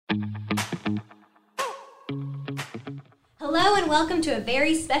Hello and welcome to a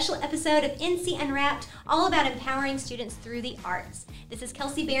very special episode of NC Unwrapped, all about empowering students through the arts. This is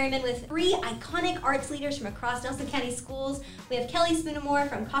Kelsey Berryman with three iconic arts leaders from across Nelson County schools. We have Kelly Spoonemore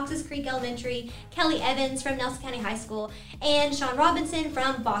from Cox's Creek Elementary, Kelly Evans from Nelson County High School, and Sean Robinson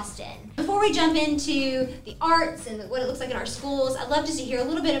from Boston. Before we jump into the arts and what it looks like in our schools, I'd love just to hear a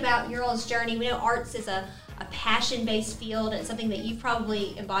little bit about your all's journey. We know arts is a passion-based field and something that you've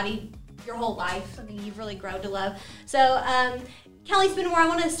probably embodied your whole life, something you've really grown to love. So, Kelly Spoonemore, I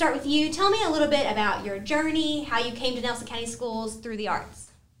want to start with you. Tell me a little bit about your journey, how you came to Nelson County Schools through the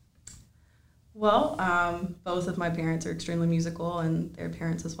arts. Well, both of my parents are extremely musical, and their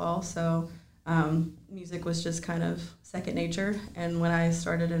parents as well, so music was just kind of second nature. And when I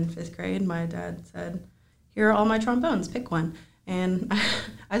started in 5th grade, my dad said, "Here are all my trombones, pick one." And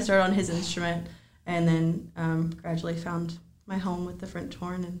I started on his instrument, and then gradually found my home with the French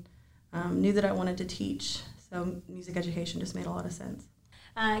horn, and knew that I wanted to teach, so music education just made a lot of sense.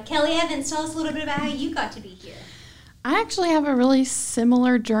 Kelly Evans, tell us a little bit about how you got to be here. I actually have a really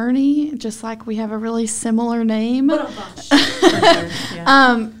similar journey, just like we have a really similar name.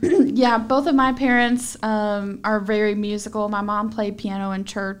 Yeah, both of my parents are very musical. My mom played piano in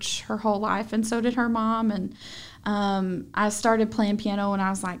church her whole life, and so did her mom. And I started playing piano when I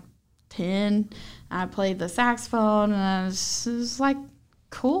was like 10. I played the saxophone, and I was like,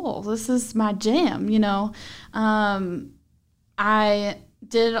 cool, this is my jam, you know. I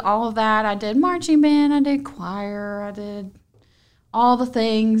did all of that. I did marching band, I did choir, I did all the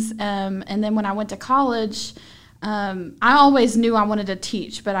things. And then when I went to college, I always knew I wanted to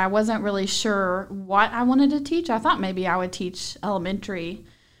teach, but I wasn't really sure what I wanted to teach. I thought maybe I would teach elementary,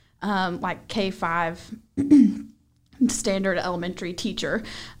 like K-5, standard elementary teacher.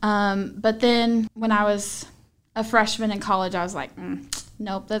 But then when I was a freshman in college, I was like,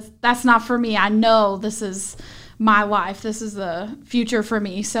 nope, that's not for me. I know this is my life. This is the future for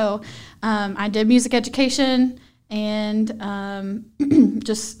me. So I did music education and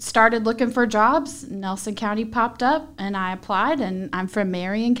just started looking for jobs. Nelson County popped up, and I applied, and I'm from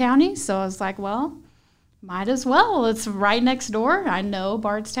Marion County. So I was like, well, might as well. It's right next door. I know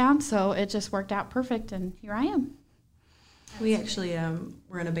Bardstown, so it just worked out perfect, and here I am. We actually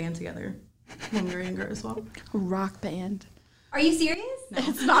were in a band together when we were younger as well. A rock band. Are you serious? No.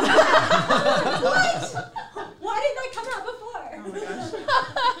 It's not. What? Why didn't that come out before? Oh my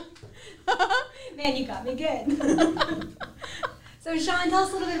gosh. Man, you got me good. So, Sean, tell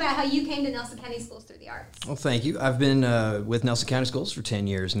us a little bit about how you came to Nelson County Schools through the arts. Well, thank you. I've been with Nelson County Schools for 10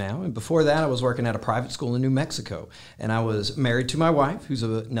 years now, and before that I was working at a private school in New Mexico, and I was married to my wife, who's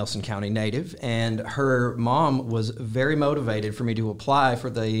a Nelson County native, and her mom was very motivated for me to apply for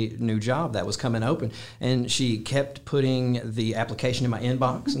the new job that was coming open, and she kept putting the application in my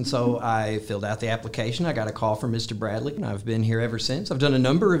inbox, and so I filled out the application. I got a call from Mr. Bradley, and I've been here ever since. I've done a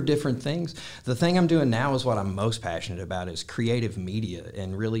number of different things. The thing I'm doing now is what I'm most passionate about, is creative media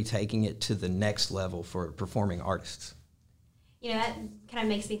and really taking it to the next level for performing artists. You know, that kind of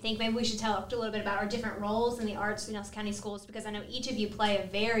makes me think maybe we should talk a little bit about our different roles in the arts in Nelson County Schools, because I know each of you play a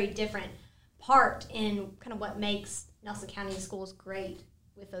very different part in kind of what makes Nelson County Schools great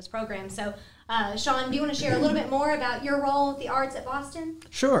with those programs. So, Sean, do you want to share a little bit more about your role with the arts at Boston?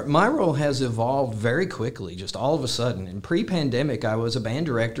 Sure. My role has evolved very quickly, just all of a sudden. In pre-pandemic, I was a band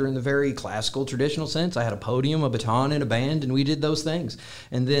director in the very classical, traditional sense. I had a podium, a baton, and a band, and we did those things.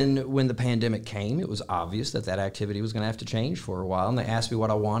 And then when the pandemic came, it was obvious that that activity was going to have to change for a while, and they asked me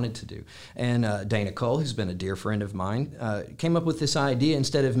what I wanted to do. And Dana Cole, who's been a dear friend of mine, came up with this idea,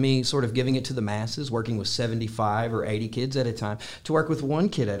 instead of me sort of giving it to the masses, working with 75 or 80 kids at a time, to work with one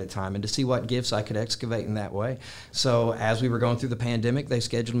kid at a time and to see what gifts I could excavate in that way. So as we were going through the pandemic, they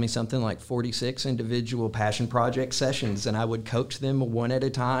scheduled me something like 46 individual passion project sessions, and I would coach them one at a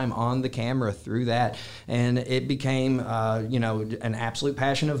time on the camera through that. And it became, an absolute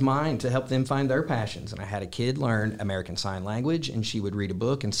passion of mine to help them find their passions. And I had a kid learn American Sign Language, and she would read a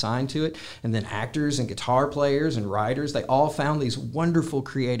book and sign to it. And then actors and guitar players and writers, they all found these wonderful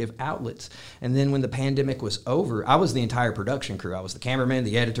creative outlets. And then when the pandemic was over, I was the entire production crew. I was the cameraman,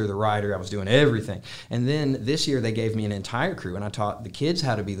 the editor, the writer. I was doing everything. And then this year they gave me an entire crew, and I taught the kids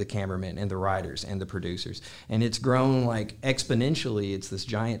how to be the cameramen and the writers and the producers. And it's grown like exponentially. It's this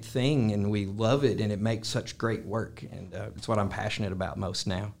giant thing, and we love it, and it makes such great work. And it's what I'm passionate about most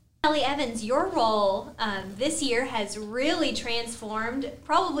now. Kelly Evans, your role this year has really transformed,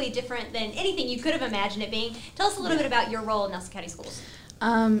 probably different than anything you could have imagined it being. Tell us a little bit about your role in Nelson County Schools.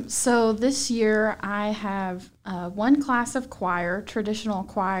 So this year I have one class of choir, traditional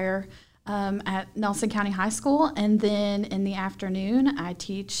choir, at Nelson County High School, and then in the afternoon I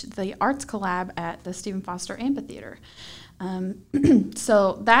teach the Arts Collab at the Stephen Foster Amphitheater.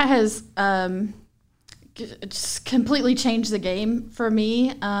 So that has just completely changed the game for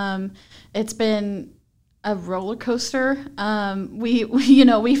me. It's been a roller coaster.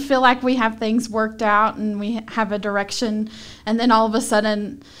 We feel like we have things worked out and we have a direction, and then all of a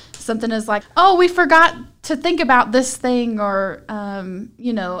sudden something is like, oh, we forgot to think about this thing, or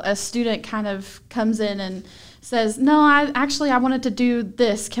a student kind of comes in and says, no, I wanted to do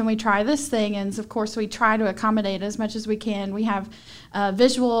this. Can we try this thing? And of course, we try to accommodate as much as we can. We have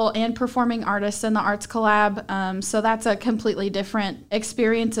visual and performing artists in the Arts Collab, so that's a completely different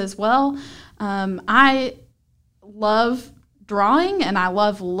experience as well. I love drawing and I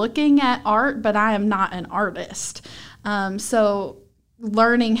love looking at art, but I am not an artist. So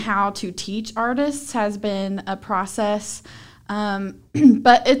learning how to teach artists has been a process.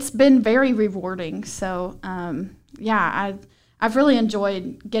 But it's been very rewarding. So, I've really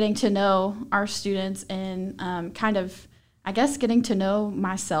enjoyed getting to know our students and kind of, I guess, getting to know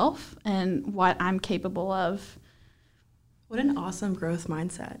myself and what I'm capable of. What an awesome growth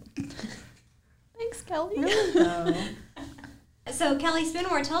mindset. Thanks, Kelly. Really though. So, Kelly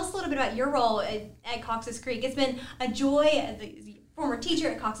Spoonemore, tell us a little bit about your role at Cox's Creek. It's been a joy, as the former teacher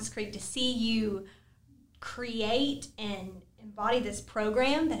at Cox's Creek, to see you create and embody this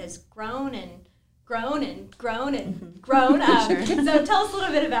program that has grown and grown and grown and grown. Sure. So tell us a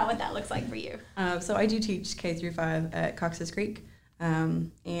little bit about what that looks like for you. So I do teach K through 5 at Cox's Creek,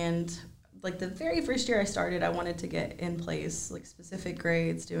 and like the very first year I started, I wanted to get in place like specific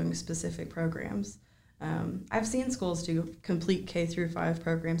grades, doing specific programs. I've seen schools do complete K through 5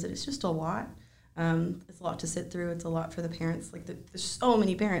 programs, and it's just a lot. It's a lot to sit through. It's a lot for the parents. Like there's so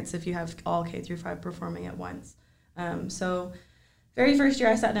many parents if you have all K through 5 performing at once. So very first year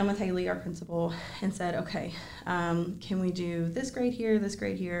I sat down with Haley, our principal, and said, okay, can we do this grade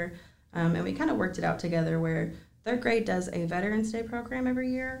here? And we kind of worked it out together where 3rd grade does a Veterans Day program every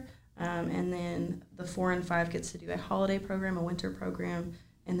year. And then the 4 and 5 gets to do a holiday program, a winter program,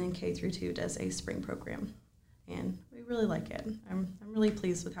 and then K through 2 does a spring program. And we really like it. I'm really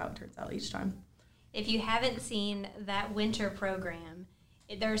pleased with how it turns out each time. If you haven't seen that winter program,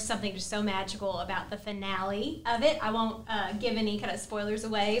 there's something just so magical about the finale of it. I won't give any kind of spoilers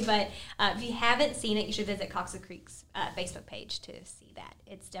away, but if you haven't seen it, you should visit Cox's Creek's Facebook page to see that.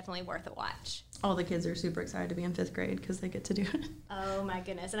 It's definitely worth a watch. All the kids are super excited to be in 5th grade because they get to do it. Oh my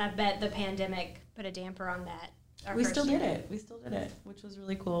goodness. And I bet the pandemic put a damper on that. We still did it, which was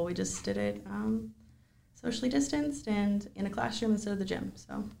really cool. We just did it socially distanced and in a classroom instead of the gym.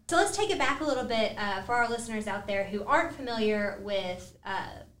 So let's take it back a little bit for our listeners out there who aren't familiar with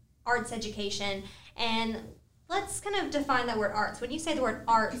arts education, and let's kind of define that word arts. When you say the word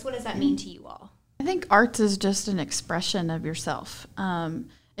arts, what does that mean to you all? I think arts is just an expression of yourself.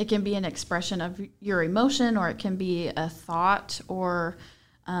 It can be an expression of your emotion, or it can be a thought, or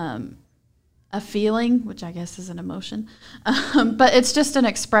a feeling, which I guess is an emotion, but it's just an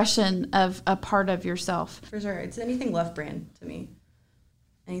expression of a part of yourself. For sure, it's anything Left Brand to me,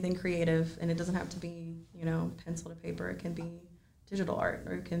 anything creative, and it doesn't have to be, pencil to paper. It can be digital art,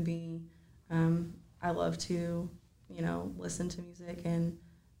 or it can be, I love to, listen to music and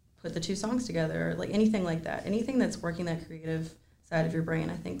put the 2 songs together, or like anything like that. Anything that's working that creative side of your brain,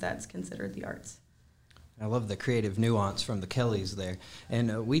 I think that's considered the arts. I love the creative nuance from the Kellys there.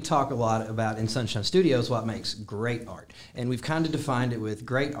 And we talk a lot about in Sunshine Studios what makes great art. And we've kind of defined it with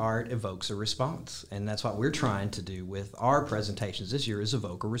great art evokes a response. And that's what we're trying to do with our presentations this year, is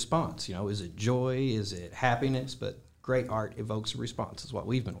evoke a response. Is it joy? Is it happiness? But great art evokes a response is what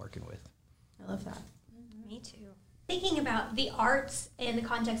we've been working with. I love that. Me too. Thinking about the arts in the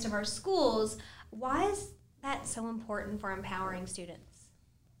context of our schools, why is that so important for empowering students?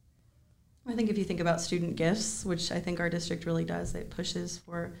 I think if you think about student gifts, which I think our district really does, it pushes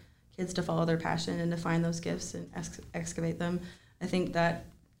for kids to follow their passion and to find those gifts and excavate them. I think that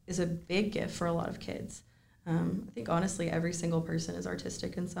is a big gift for a lot of kids. I think honestly every single person is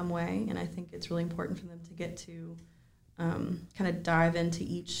artistic in some way, and I think it's really important for them to get to kind of dive into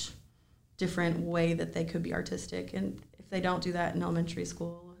each different way that they could be artistic. And if they don't do that in elementary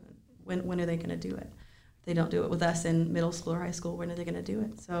school, when are they going to do it? They don't do it with us in middle school or high school, when are they going to do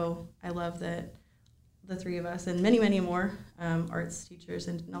it? So I love that the 3 of us and many, many more arts teachers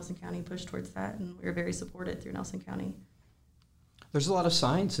in Nelson County push towards that, and we're very supported through Nelson County. There's a lot of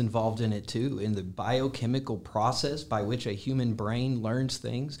science involved in it too, in the biochemical process by which a human brain learns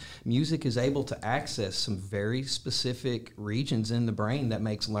things. Music is able to access some very specific regions in the brain that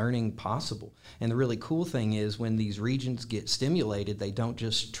makes learning possible. And the really cool thing is when these regions get stimulated, they don't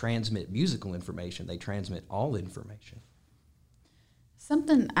just transmit musical information, they transmit all information.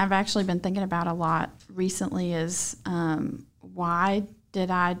 Something I've actually been thinking about a lot recently is why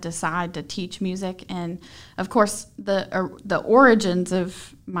did I decide to teach music? And of course, the origins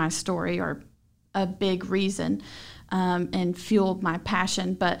of my story are a big reason and fueled my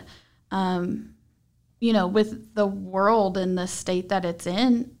passion. But with the world and the state that it's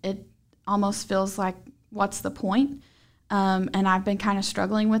in, it almost feels like, what's the point? And I've been kind of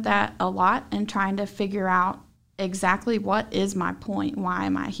struggling with that a lot and trying to figure out exactly what is my point, why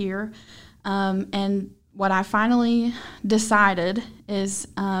am I here? And what I finally decided is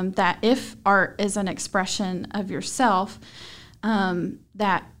that if art is an expression of yourself,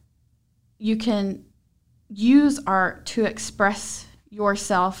 that you can use art to express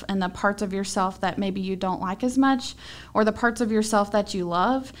yourself and the parts of yourself that maybe you don't like as much, or the parts of yourself that you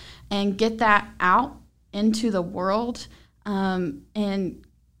love, and get that out into the world, and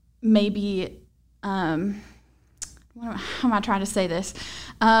maybe how am I trying to say this?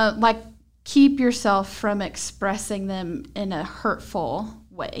 Like, keep yourself from expressing them in a hurtful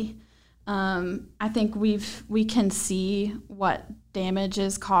way. I think we can see what damage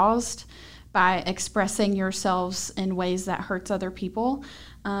is caused by expressing yourselves in ways that hurts other people.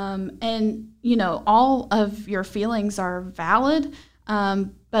 And, all of your feelings are valid,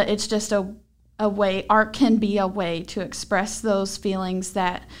 but it's just a way, art can be a way to express those feelings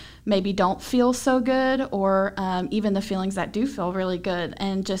that maybe don't feel so good, or even the feelings that do feel really good,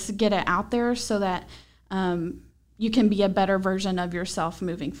 and just get it out there so that you can be a better version of yourself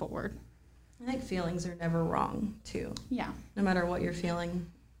moving forward. I think feelings are never wrong, too. Yeah. No matter what you're feeling,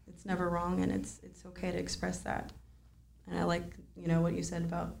 it's never wrong, and it's okay to express that. And I like, what you said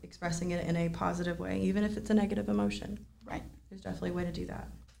about expressing it in a positive way, even if it's a negative emotion. Right. There's definitely a way to do that.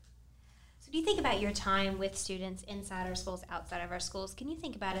 So do you think about your time with students inside our schools, outside of our schools? Can you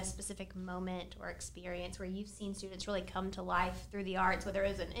think about a specific moment or experience where you've seen students really come to life through the arts, whether it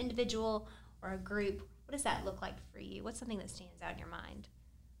was an individual or a group? What does that look like for you? What's something that stands out in your mind?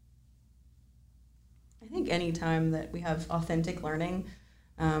 I think any time that we have authentic learning,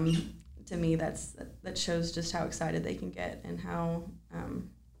 to me, that shows just how excited they can get and how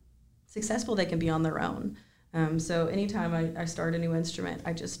successful they can be on their own. So anytime I start a new instrument,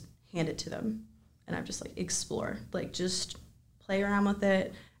 I just hand it to them, and I'm just like, explore, like, just play around with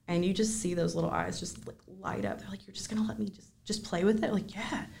it, and you just see those little eyes just like light up. They're like, you're just gonna let me just play with it? Like,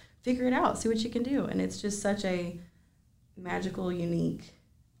 yeah, figure it out, see what you can do. And it's just such a magical, unique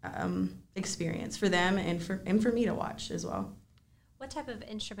experience for them and for me to watch as well. What type of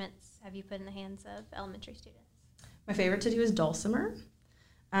instruments have you put in the hands of elementary students? My favorite to do is dulcimer.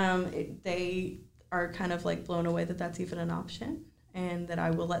 They are kind of like blown away that that's even an option, and that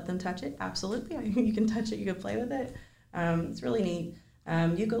I will let them touch it. Absolutely. You can touch it, you can play with it. It's really neat.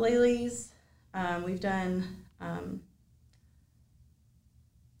 Ukuleles, we've done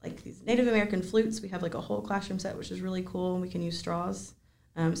like these Native American flutes. We have like a whole classroom set, which is really cool. We can use straws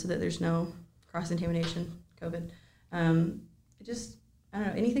so that there's no cross-contamination, COVID. I don't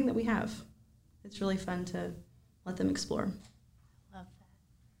know, anything that we have. It's really fun to let them explore. Love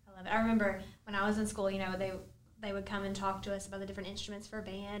that. I love it. I remember when I was in school, they would come and talk to us about the different instruments for a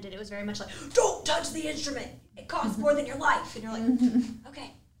band, and it was very much like, don't touch the instrument. It costs more than your life. And you're like,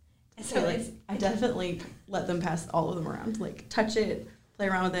 okay. And so I definitely let them pass all of them around. Like, touch it, play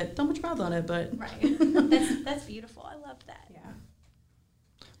around with it. Don't put your mouth on it, but. Right. That's beautiful. I love that. Yeah.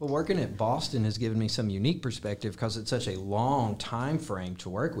 Well, working at Boston has given me some unique perspective because it's such a long time frame to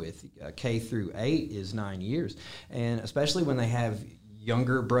work with. K through 8 is 9 years. And especially when they have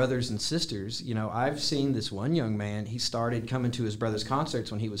younger brothers and sisters, I've seen this one young man, he started coming to his brother's concerts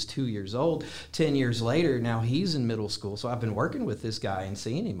when he was 2 years old. 10 years later, now he's in middle school. So I've been working with this guy and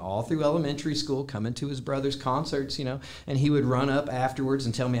seeing him all through elementary school, coming to his brother's concerts, and he would run up afterwards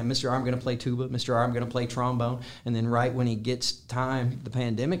and tell me, Mr. R, I'm going to play tuba, Mr. R, I'm going to play trombone. And then right when he gets time, the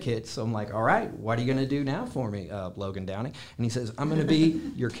pandemic hits, so I'm like, all right, what are you going to do now for me, Logan Downing? And he says, I'm going to be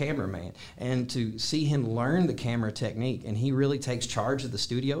your cameraman. And to see him learn the camera technique, and he really takes charge of the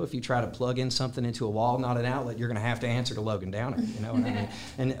studio. If you try to plug in something into a wall, not an outlet, you're going to have to answer to Logan Downing. You know what I mean?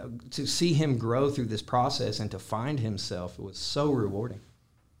 And to see him grow through this process and to find himself, it was so rewarding.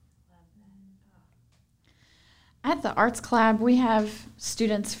 At the Arts Club, we have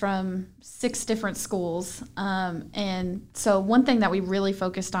students from 6 different schools. And so one thing that we really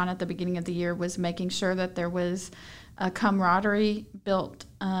focused on at the beginning of the year was making sure that there was a camaraderie built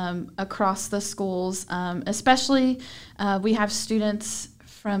across the schools, especially we have students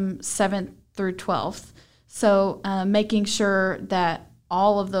from 7th through 12th. So making sure that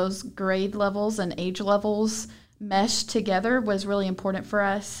all of those grade levels and age levels meshed together was really important for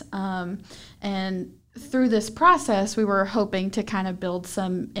us. And through this process, we were hoping to kind of build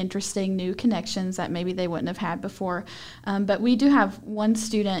some interesting new connections that maybe they wouldn't have had before. But we do have one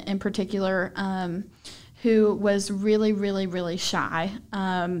student in particular who was really, really, really shy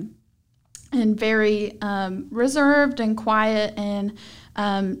and very reserved and quiet, and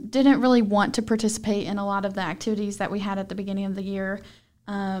didn't really want to participate in a lot of the activities that we had at the beginning of the year.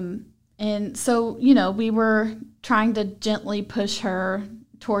 And so, we were trying to gently push her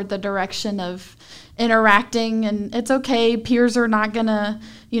toward the direction of interacting, and it's okay. Peers are not gonna,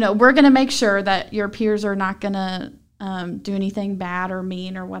 we're gonna make sure that your peers are not gonna do anything bad or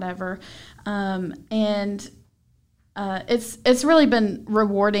mean or whatever. It's really been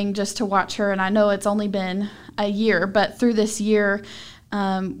rewarding just to watch her, and I know it's only been a year, but through this year,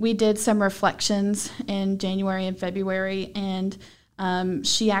 we did some reflections in January and February, and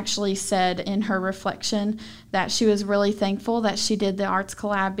she actually said in her reflection that she was really thankful that she did the arts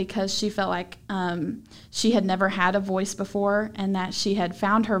collab because she felt like she had never had a voice before, and that she had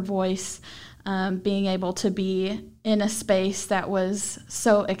found her voice being able to be in a space that was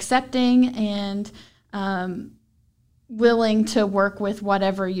so accepting and willing to work with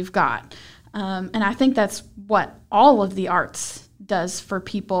whatever you've got. And I think that's what all of the arts does for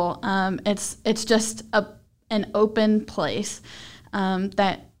people. It's just an open place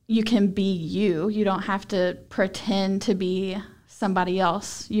that you can be you. You don't have to pretend to be somebody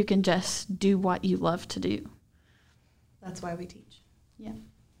else. You can just do what you love to do. That's why we teach. Yeah.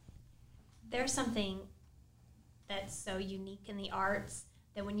 There's something that's so unique in the arts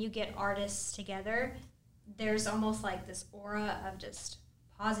that when you get artists together, there's almost like this aura of just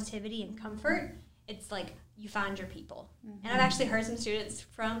positivity and comfort. It's like you find your people. Mm-hmm. And I've actually heard some students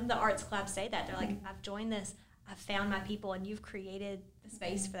from the arts club say that. They're like, I've joined this, I've found my people, and you've created the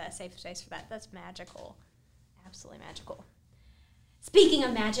space for that, safe space for that. That's magical. Absolutely magical. Speaking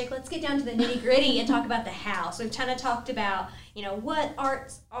of magic, let's get down to the nitty-gritty and talk about the how. So we've kind of talked about, what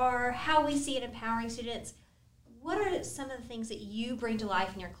arts are, how we see it empowering students. What are some of the things that you bring to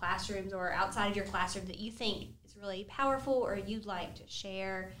life in your classrooms or outside of your classroom that you think is really powerful or you'd like to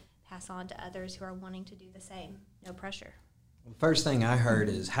share, pass on to others who are wanting to do the same? No pressure. First thing I heard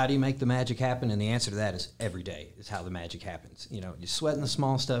is, how do you make the magic happen? And the answer to that is every day is how the magic happens. You sweat in the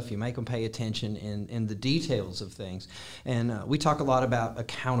small stuff, you make them pay attention in the details of things. And we talk a lot about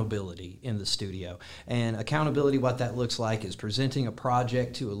accountability in the studio. And accountability, what that looks like is presenting a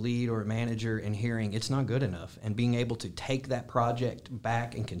project to a lead or a manager and hearing it's not good enough, and being able to take that project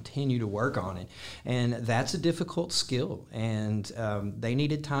back and continue to work on it. And that's a difficult skill, and they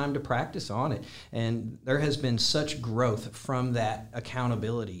needed time to practice on it. And there has been such growth from that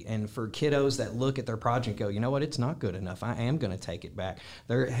accountability. And for kiddos that look at their project and go, you know what, it's not good enough, I am going to take it back,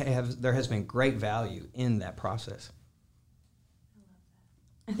 there has been great value in that process.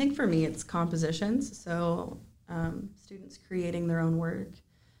 I think for me it's compositions, so students creating their own work,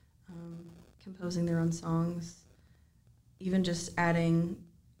 composing their own songs, even just adding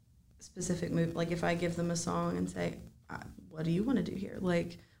specific move. Like if I give them a song and say, what do you want to do here?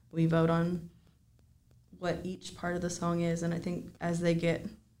 Like we vote on what each part of the song is, and I think as they get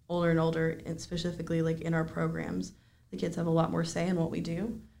older and older, and specifically like in our programs, the kids have a lot more say in what we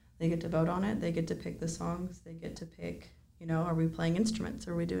do. They get to vote on it, they get to pick the songs, they get to pick, are we playing instruments,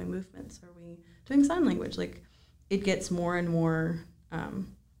 are we doing movements, are we doing sign language? Like it gets more and more,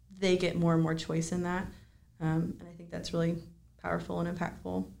 they get more and more choice in that, and I think that's really powerful and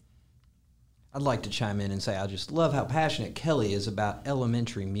impactful. I'd like to chime in and say I just love how passionate Kelly is about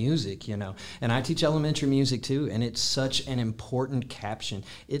elementary music, and I teach elementary music too, and it's such an important caption.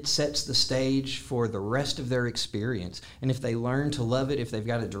 It sets the stage for the rest of their experience, and if they learn to love it, if they've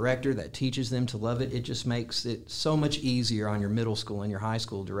got a director that teaches them to love it, it just makes it so much easier on your middle school and your high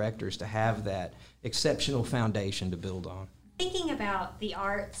school directors to have that exceptional foundation to build on. Thinking about the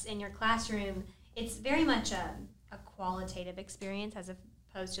arts in your classroom, it's very much a qualitative experience as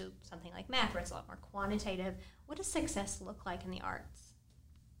opposed to something like math, where it's a lot more quantitative. What does success look like in the arts?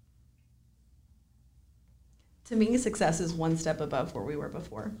 To me, success is one step above where we were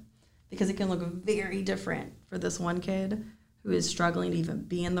before, because it can look very different for this one kid who is struggling to even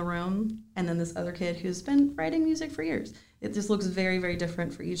be in the room, and then this other kid who's been writing music for years. It just looks very, very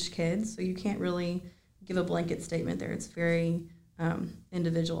different for each kid, so you can't really give a blanket statement there. It's very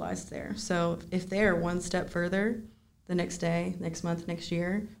individualized there. So if they're one step further, the next day, next month, next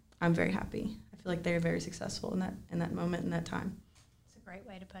year, I'm very happy. I feel like they're very successful in that moment, in that time. It's a great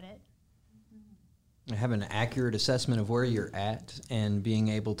way to put it. Having an accurate assessment of where you're at and being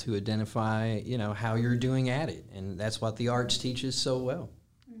able to identify, how you're doing at it. And that's what the arts teaches so well.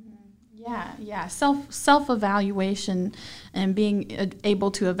 Mm-hmm. Yeah, Yeah. Self evaluation and being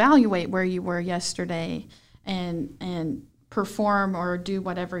able to evaluate where you were yesterday and perform or do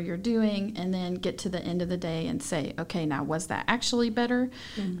whatever you're doing, and then get to the end of the day and say, okay, now was that actually better?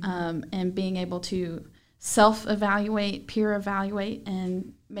 And being able to self-evaluate, peer evaluate,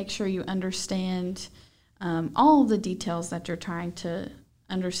 and make sure you understand all the details that you're trying to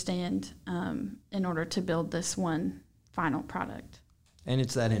understand in order to build this one final product. And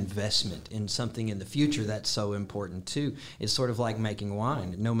it's that investment in something in the future that's so important too. It's sort of like making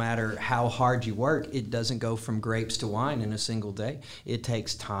wine. No matter how hard you work, it doesn't go from grapes to wine in a single day. It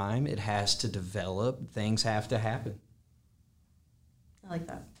takes time. It has to develop. Things have to happen. I like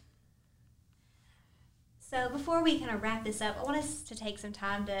that. So before we kind of wrap this up, I want us to take some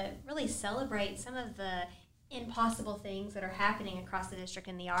time to really celebrate some of the impossible things that are happening across the district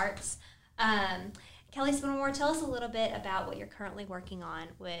in the arts. Kelly Spoonermore, tell us a little bit about what you're currently working on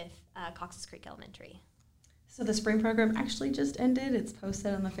with Cox's Creek Elementary. So the spring program actually just ended. It's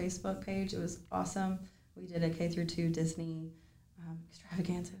posted on the Facebook page. It was awesome. We did a K-2 Disney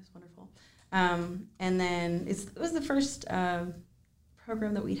extravaganza. It was wonderful. And then it was the first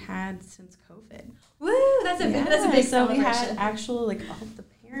program that we'd had since COVID. Woo! That's a big so celebration. We had actual, like, all the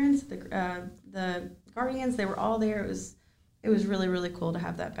parents, the guardians, they were all there. It was really, really cool to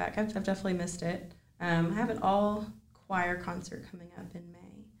have that back. I've definitely missed it. I have an all-choir concert coming up in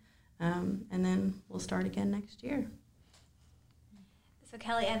May, and then we'll start again next year. So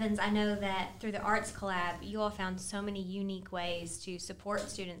Kelly Evans, I know that through the Arts Collab, you all found so many unique ways to support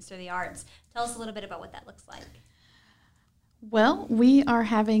students through the arts. Tell us a little bit about what that looks like. Well, we are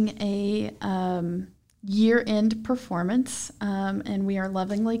having a year-end performance, and we are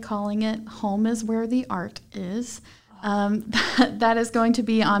lovingly calling it Home is Where the Art Is. That is going to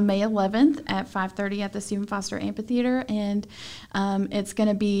be on May 11th at 5:30 at the Stephen Foster Amphitheater, and it's going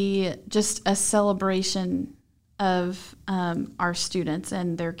to be just a celebration of our students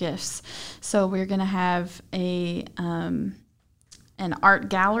and their gifts. So we're going to have an art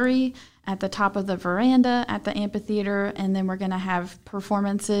gallery at the top of the veranda at the amphitheater, and then we're going to have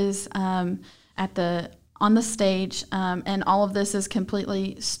performances on the stage, and all of this is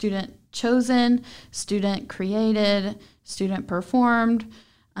completely student chosen, student created, student performed.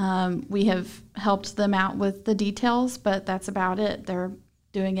 We have helped them out with the details, but that's about it. They're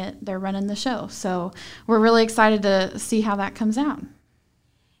doing it, they're running the show. So we're really excited to see how that comes out.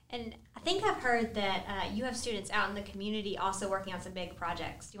 And I think I've heard that you have students out in the community also working on some big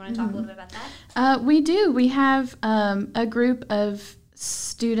projects. Do you want to talk a little bit about that? We do. We have a group of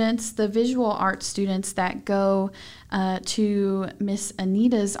students, the visual arts students, that go to Miss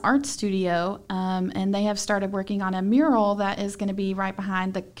Anita's art studio, and they have started working on a mural that is going to be right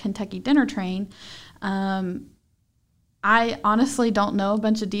behind the Kentucky Dinner Train. I honestly don't know a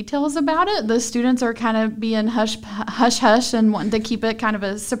bunch of details about it. The students are kind of being hush and wanting to keep it kind of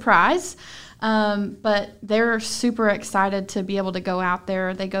a surprise. But they're super excited to be able to go out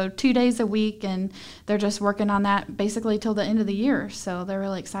there. They go 2 days a week, and they're just working on that basically till the end of the year. So they're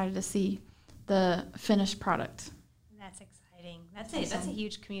really excited to see the finished product. That's exciting. That's a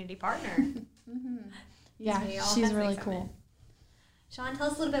huge community partner. Yeah, she's really cool. Sean, tell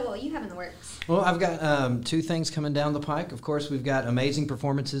us a little bit about what you have in the works. Well, I've got two things coming down the pike. Of course, we've got amazing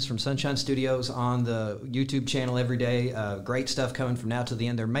performances from Sunshine Studios on the YouTube channel every day. Great stuff coming from now to the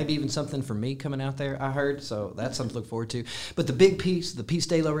end. There may be even something from me coming out there, I heard, so that's something to look forward to. But the big piece, the Piece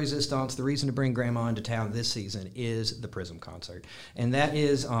de la Resistance, the reason to bring Grandma into town this season is the Prism concert. And that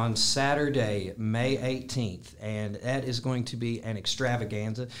is on Saturday, May 18th, and that is going to be an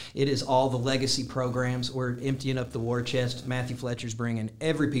extravaganza. It is all the legacy programs. We're emptying up the war chest. Matthew Fletcher's bringing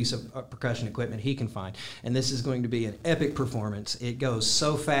every piece of percussion equipment he can find, and this is going to be an epic performance. It goes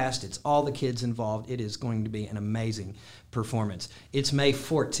so fast. It's all the kids involved. It is going to be an amazing performance. It's May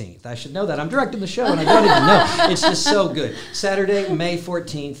 14th. I should know that. I'm directing the show and I don't even know. It's just so good. Saturday, May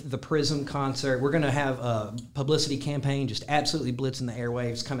 14th, the Prism concert. We're going to have a publicity campaign just absolutely blitzing the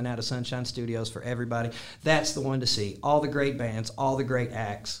airwaves coming out of Sunshine Studios for everybody. That's the one to see. All the great bands, all the great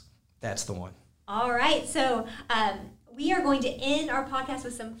acts. That's the one. All right. So, we are going to end our podcast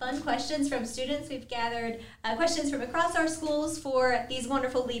with some fun questions from students. We've gathered questions from across our schools for these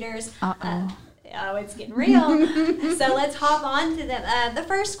wonderful leaders. It's getting real. So let's hop on to them. The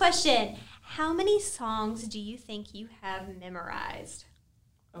first question, how many songs do you think you have memorized?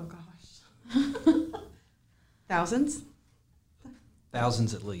 Oh, gosh. Thousands?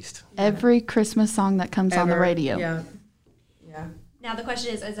 Thousands at least. Every Christmas song that comes on the radio. Yeah. Now the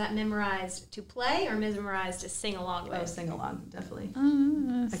question is that memorized to play or memorized to sing along with? Oh, sing along, definitely.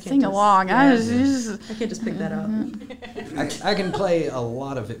 Sing along. I can't just pick that up. I can play a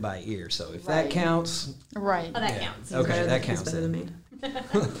lot of it by ear, so if that counts. Right. Oh, that counts. Okay, that counts. He's better than me.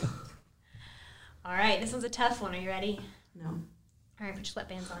 All right, this one's a tough one. Are you ready? No. All right, put your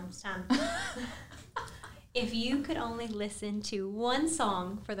sweatbands on. It's time. If you could only listen to one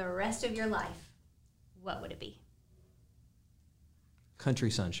song for the rest of your life, what would it be?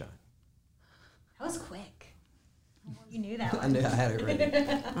 Country Sunshine. That was quick. You knew that I one. knew I had it ready.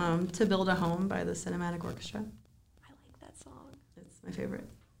 To Build a Home by the Cinematic Orchestra. I like that song. It's my favorite.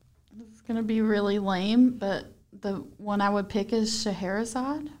 It's going to be really lame, but the one I would pick is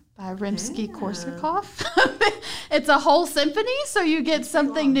Scheherazade by Rimsky-Korsakov. It's a whole symphony, so you get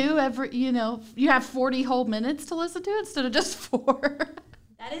something new every, you have 40 whole minutes to listen to instead of just 4.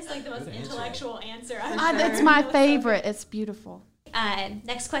 That is like the most intellectual answer It's my favorite. It's beautiful.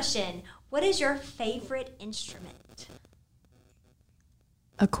 Next question. What is your favorite instrument?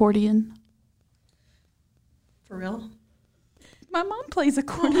 Accordion. For real? My mom plays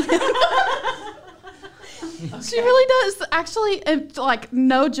accordion. She really does. Actually, like,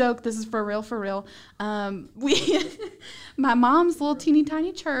 no joke, this is for real, for real. My mom's little teeny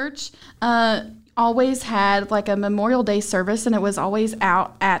tiny church always had like a Memorial Day service, and it was always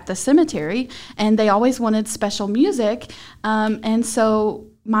out at the cemetery, and they always wanted special music. And so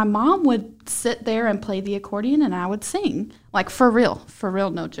my mom would sit there and play the accordion, and I would sing, like, for real,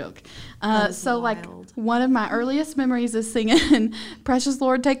 no joke. So like one of my earliest memories is singing "Precious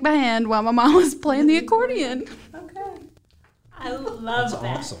Lord, Take My Hand" while my mom was playing the accordion. Okay. I love That's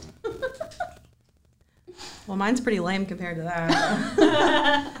that. awesome. Well, mine's pretty lame compared to that.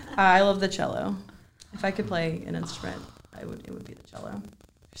 I love the cello. If I could play an instrument, it would be the cello. They're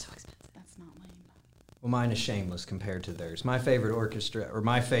so expensive. That's not lame. Well, mine is shameless compared to theirs. My favorite orchestra, or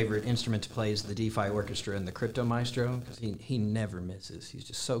my favorite instrument to play, is the DeFi Orchestra and the Crypto Maestro, because he never misses. He's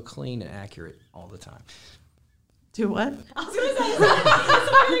just so clean and accurate all the time. Do what? I was going to say,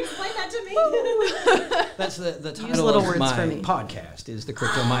 explain that to me. That's the Use title little of words my for me. podcast, is the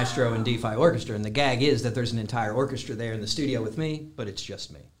Crypto Maestro and DeFi Orchestra. And the gag is that there's an entire orchestra there in the studio with me, but it's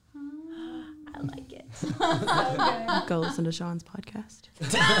just me. I like it. So good. Go listen to Sean's podcast.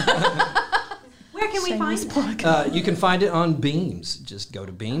 Where can we find Shameless that? You can find it on Beams. Just go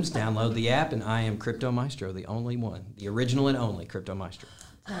to Beams, download the app, and I am Crypto Maestro, the only one, the original and only Crypto Maestro.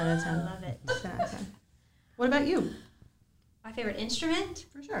 10 out of I 10. love it. 10 out of 10. What about you? My favorite instrument?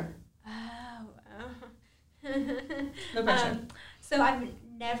 For sure. Oh. No pressure. So I've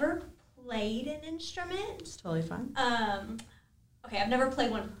never played an instrument. It's totally fine. Okay, I've never played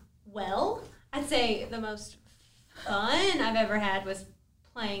one well. I'd say the most fun I've ever had was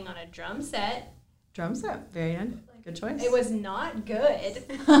playing on a drum set. Drum set. Very good. Good choice. It was not good.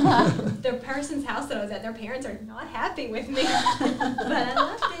 The person's house that I was at, their parents are not happy with me. But I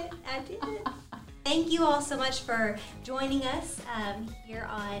loved it. I did it. Thank you all so much for joining us here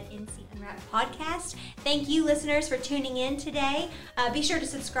on NC Unwrapped Podcast. Thank you, listeners, for tuning in today. Be sure to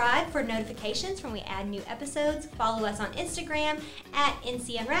subscribe for notifications when we add new episodes. Follow us on Instagram at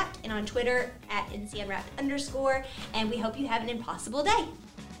NC Unwrapped and on Twitter at NC Unwrapped _. And we hope you have an impossible day.